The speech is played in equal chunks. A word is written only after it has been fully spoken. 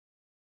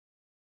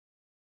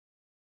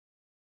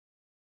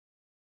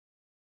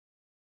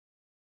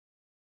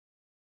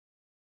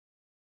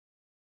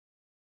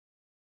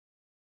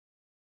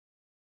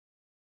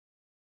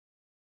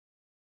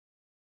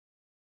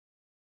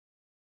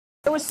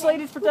It was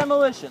slated for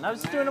demolition. I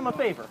was doing them a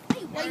favor.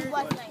 No, you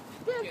wasn't.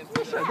 Yeah,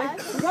 sure. They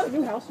got a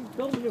new house. We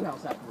built a new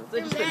house afterwards. They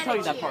just didn't tell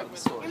you that part of the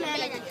story.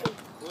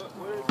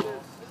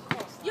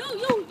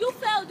 You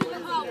fell through the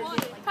hot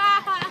water.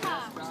 Ha ha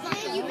ha.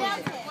 Yeah, you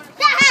melted.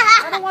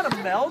 I don't want to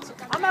melt.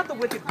 I'm not the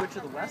Wicked Witch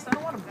of the West. I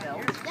don't want to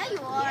melt. Yeah, you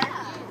are.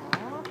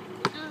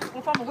 Well,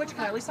 if I'm a witch,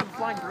 can I at least have a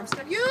flying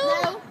broomstick? You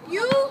was the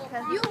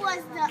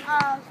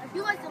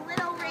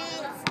little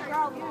red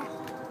girl.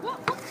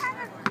 What kind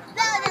of?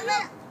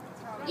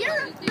 You're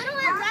Little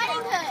Red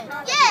Riding Hood.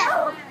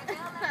 Yeah.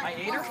 I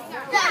ate her?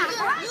 No,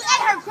 you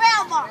ate her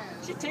grandma.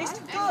 She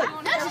tasted good.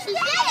 No, she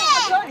didn't.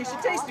 I'm telling you, she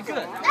tasted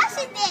good. No,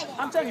 she didn't.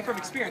 I'm telling you from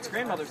experience,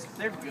 grandmothers,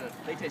 they're good.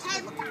 They taste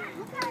good.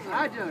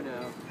 I don't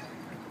know.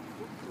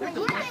 Where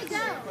did they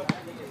go?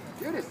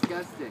 You're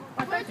disgusting.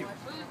 Oh, thank you.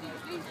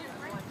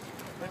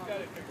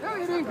 You're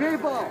eating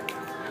people.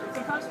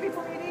 Sometimes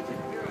people need eating.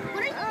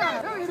 What are you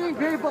guys? You're eating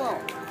people.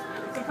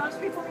 Sometimes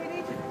people need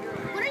eating.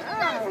 What are you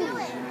guys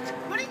doing?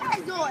 What are you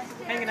guys doing?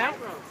 Hanging out? In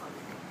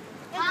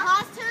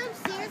costumes?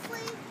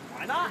 Seriously?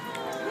 Why not?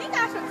 We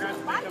got some shoes.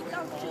 Why you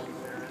got shoes?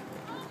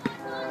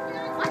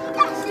 Why you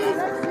got shoes?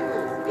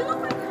 You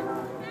look like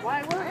Why?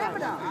 What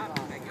happened? I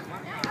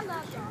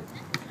love dogs.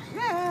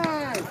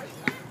 Yes.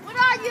 What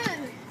are you?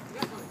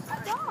 A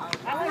dog.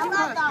 I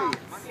love dogs.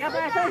 Yeah, but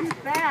I thought he's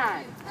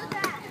bad. Who's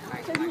that? I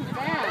said he's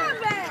bad.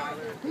 You're bad.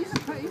 He's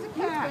a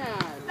cat.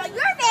 No,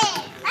 you're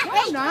bad. I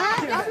hate I'm not.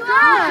 Yes, you You're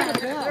are.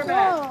 You're bad. No,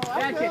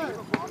 Bad I'm kitty. good.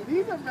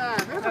 He's a bad.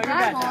 There's No, a you're bad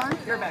bad one. now.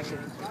 You're bad kitty.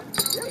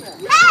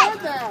 Hey!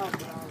 Sit down.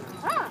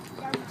 Ah.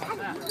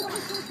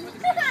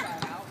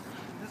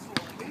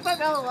 Leave my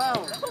bell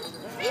alone.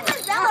 Leave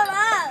us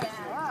alone.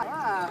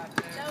 Ah.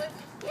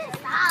 Yes,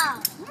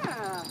 stop.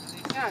 Yeah.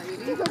 Yeah. Is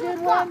he a good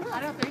one? I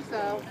don't think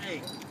so.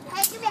 Hey.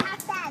 Hey, give me a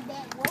hot side,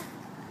 bad wolf.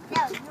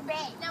 No, you're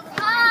bad.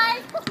 Hi.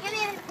 Give me a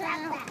hot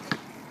side.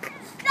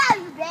 No,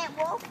 you bad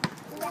wolf.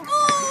 Ooh,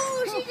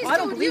 she just Well, I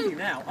don't told believe you. you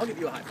now. I'll give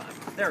you a high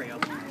five. There we go.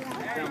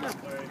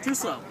 Too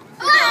slow.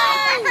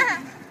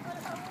 Ah!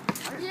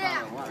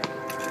 Yeah.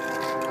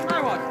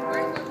 Another one.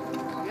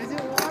 Is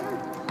it water?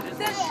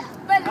 Yeah.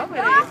 But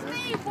Nobody. dogs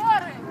need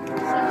water.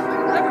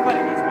 Everybody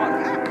needs water.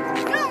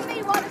 You don't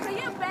need water because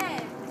you're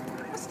bad.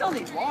 I still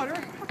need water.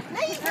 No,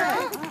 you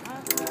don't.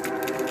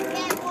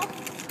 Bad wolf.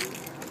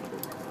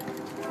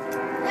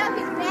 No,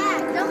 he's bad.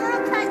 Don't let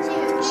him touch you.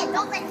 Yeah,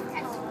 don't let him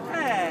touch you.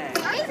 Hey.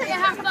 He's a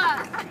high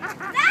five.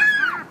 No!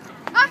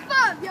 High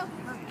five, yo.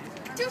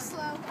 Too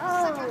slow. Oh.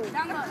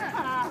 Down low.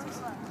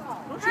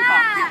 Don't you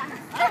pop.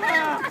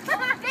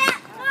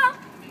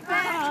 No,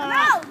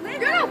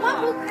 you're the one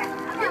who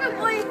you're the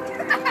boy. No,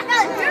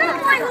 you're the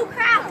one who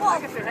crap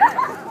wolf. No,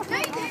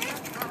 you didn't.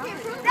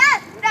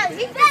 No,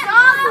 he's the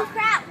dog who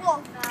crap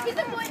wolf. He's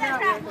the boy that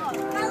crap wolf. No,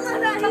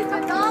 he's the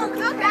dog who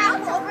crap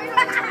wolf.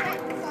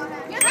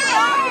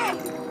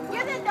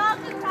 You're the dog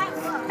who crap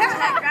wolf.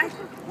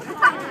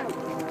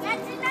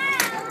 That's it now.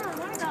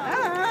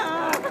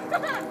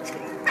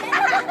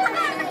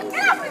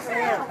 Get off his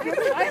tail.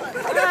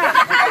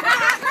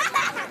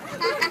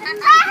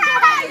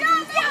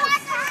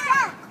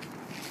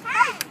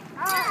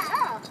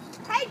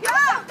 Hey,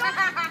 dog!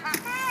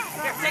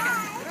 Here, take it.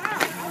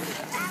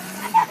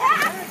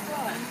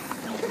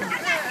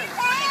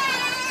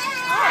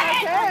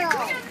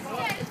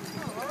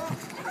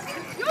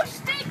 You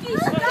stinky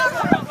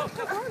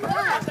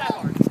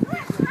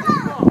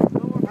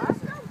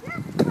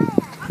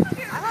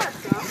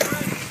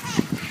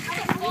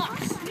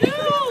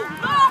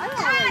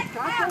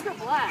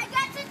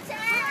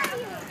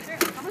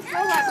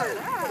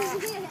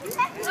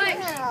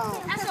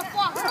That's a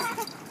fox.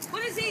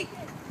 What is he?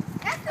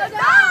 That's the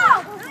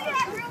dog. Look at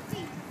that real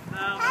teeth.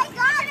 Hey,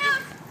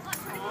 Garnus.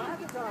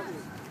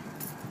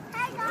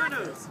 Hey,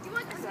 Garnus. You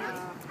want this one?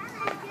 I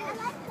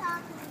like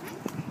dogs.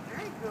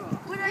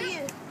 What are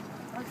you?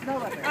 Let's know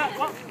about it.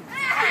 Well,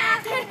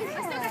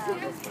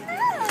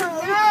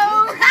 No.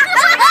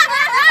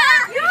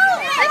 You.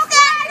 I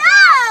said no.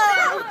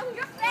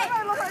 You're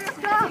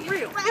fake.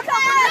 real.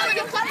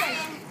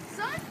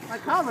 My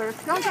color,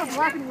 skunks are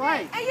black and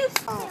white. Hey, you.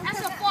 That's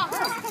a fox.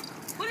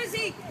 What is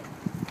he?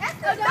 That's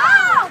the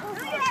dog.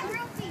 Look at that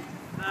real teeth.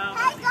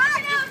 Hey,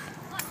 Garnus.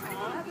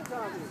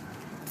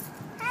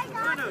 Hey,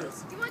 Garnus.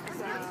 You want this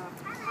one? I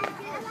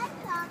like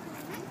dogs.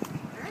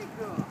 Very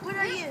cool. What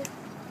are you?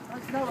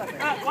 Let's know about it.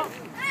 Well,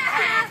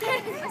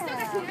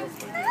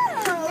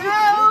 No.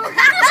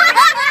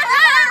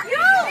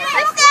 You. I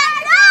said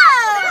no.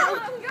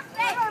 You're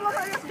fake.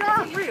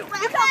 real.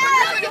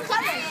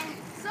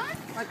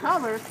 My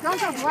color,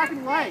 skunks are black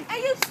and white.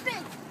 Hey, you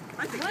stink.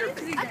 I think you're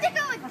big. I think I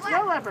A like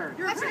snow black. leopard.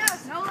 You're a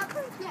snow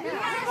leopard? Yeah,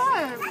 it's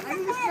fun. I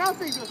need to smell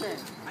things with it.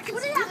 What do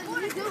you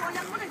want to do? I want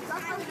to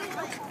jump on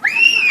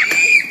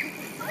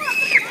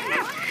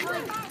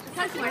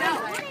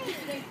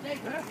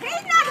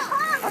He's not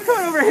home. I'm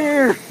coming over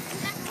here.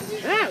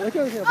 Yeah, look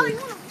over here. Oh, you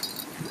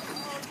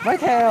want My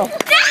tail.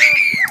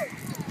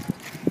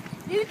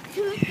 You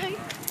two, three.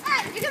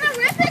 Hey, you're gonna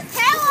rip his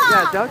tail off.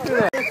 Yeah, don't do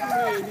that.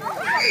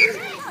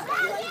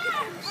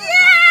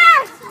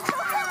 Yes!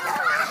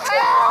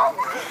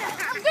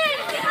 I'm getting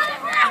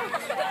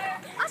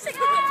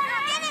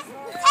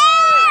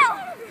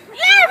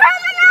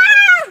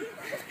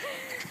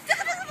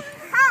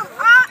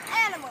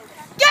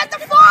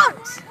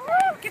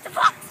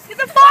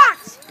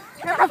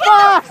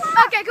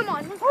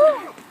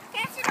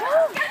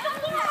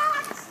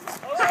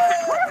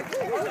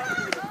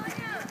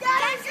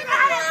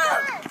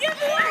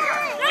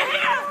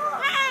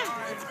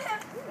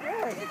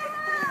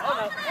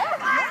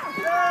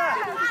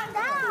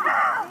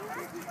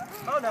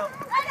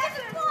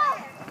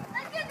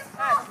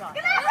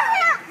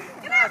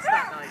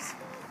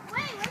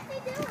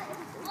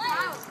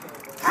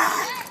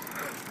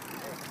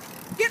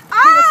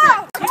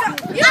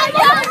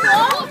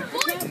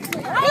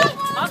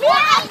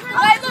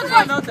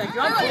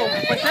You're cool,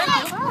 but thank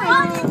you.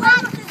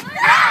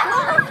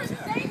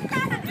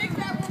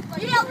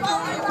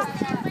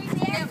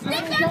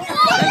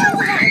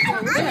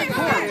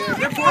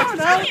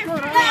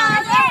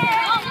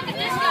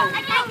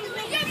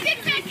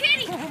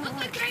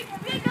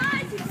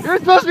 You're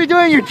supposed to be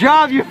doing your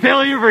job, you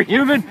failure for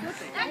human.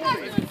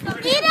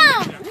 Eat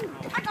him!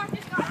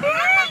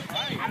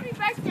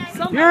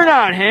 You're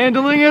not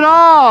handling it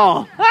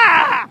all.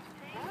 Ah!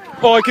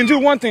 Well, I can do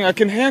one thing. I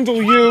can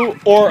handle you,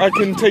 or I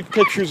can take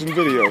pictures and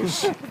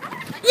videos.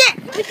 Yeah,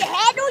 we can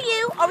handle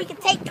you, or we can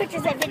take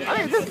pictures and videos.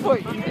 At this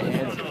point, you can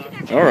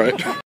handle. All right.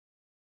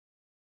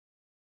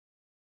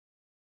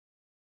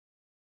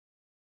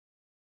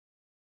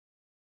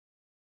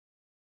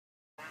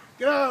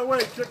 Get out of the way,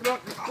 chicken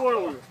rock can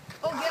spoil you.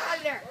 Oh, get out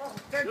of there.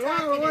 They're Get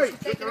out of the attacking way, us.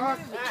 They're chicken taking rock.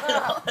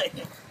 a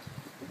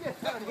Get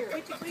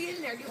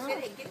in there. Get in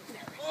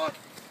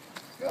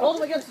there. Hold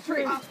him against the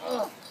tree.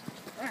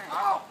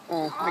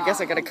 Oh, I guess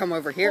I gotta come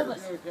over here.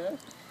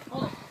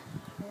 Hold it.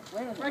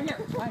 Right here.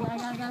 I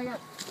got it.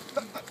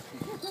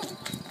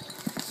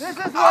 This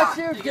is what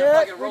you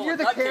get when you're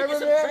the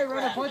cameraman and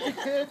run a bunch of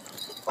kids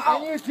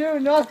and you do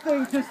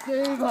nothing to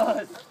save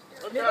us.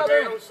 Look out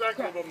there, no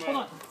second of them,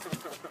 man.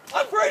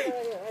 I'm free.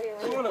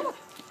 Come on.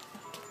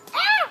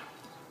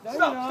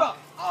 Stop.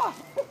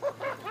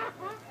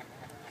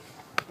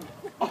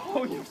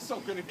 Oh, you're so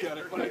gonna get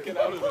it when I get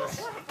out of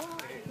this.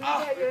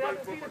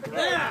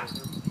 Yeah.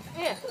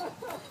 Get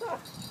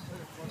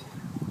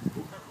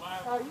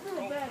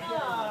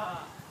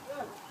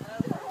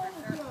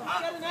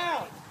it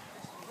out.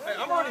 Hey,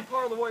 I'm already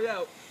part of the way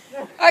out.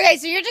 Okay,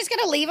 so you're just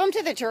gonna leave them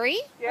to the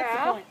tree?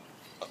 Yeah.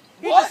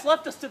 He just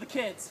left us to the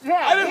kids.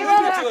 Yeah, I didn't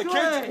leave it to the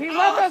kids. He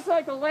left us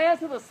like the lambs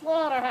to the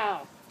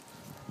slaughterhouse.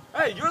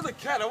 Hey, you're the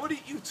cat. I would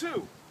eat you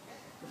too.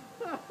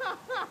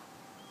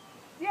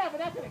 Yeah, but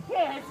that's the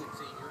kids.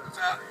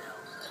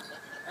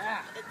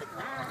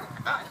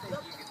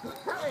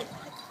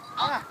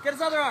 Get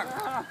his other arm. I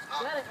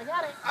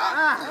got it.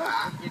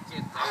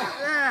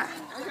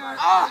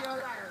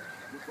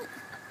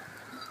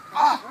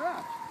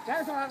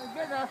 That's all right.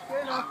 Good enough.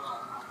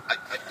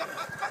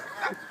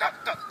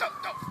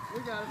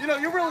 You know,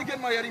 you're really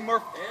getting my Eddie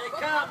Murphy. Here they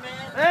come,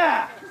 man.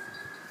 Yeah.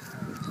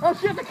 Oh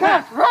shit, the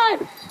cops!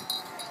 Run!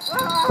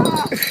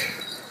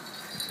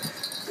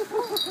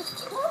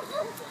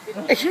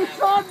 You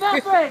saw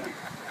nothing!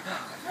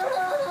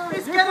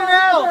 He's getting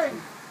out.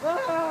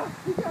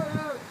 He got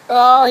out!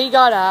 Oh, he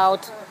got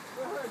out.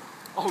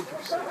 Oh,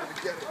 you're so gonna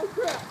get it. Oh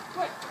crap!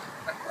 Wait!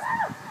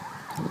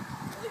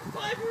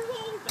 5 years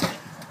old.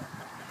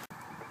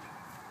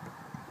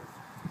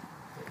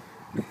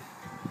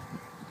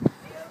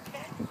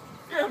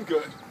 Yeah, I'm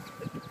good.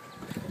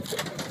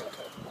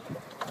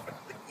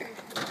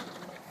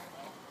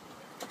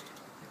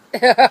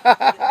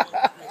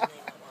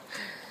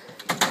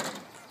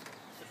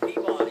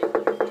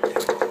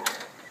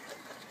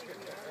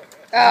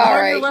 All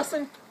Learn your right.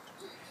 lesson.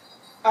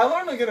 I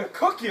learned I'm gonna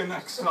cook you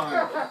next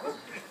time.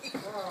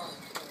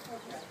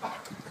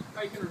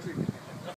 I can retreat.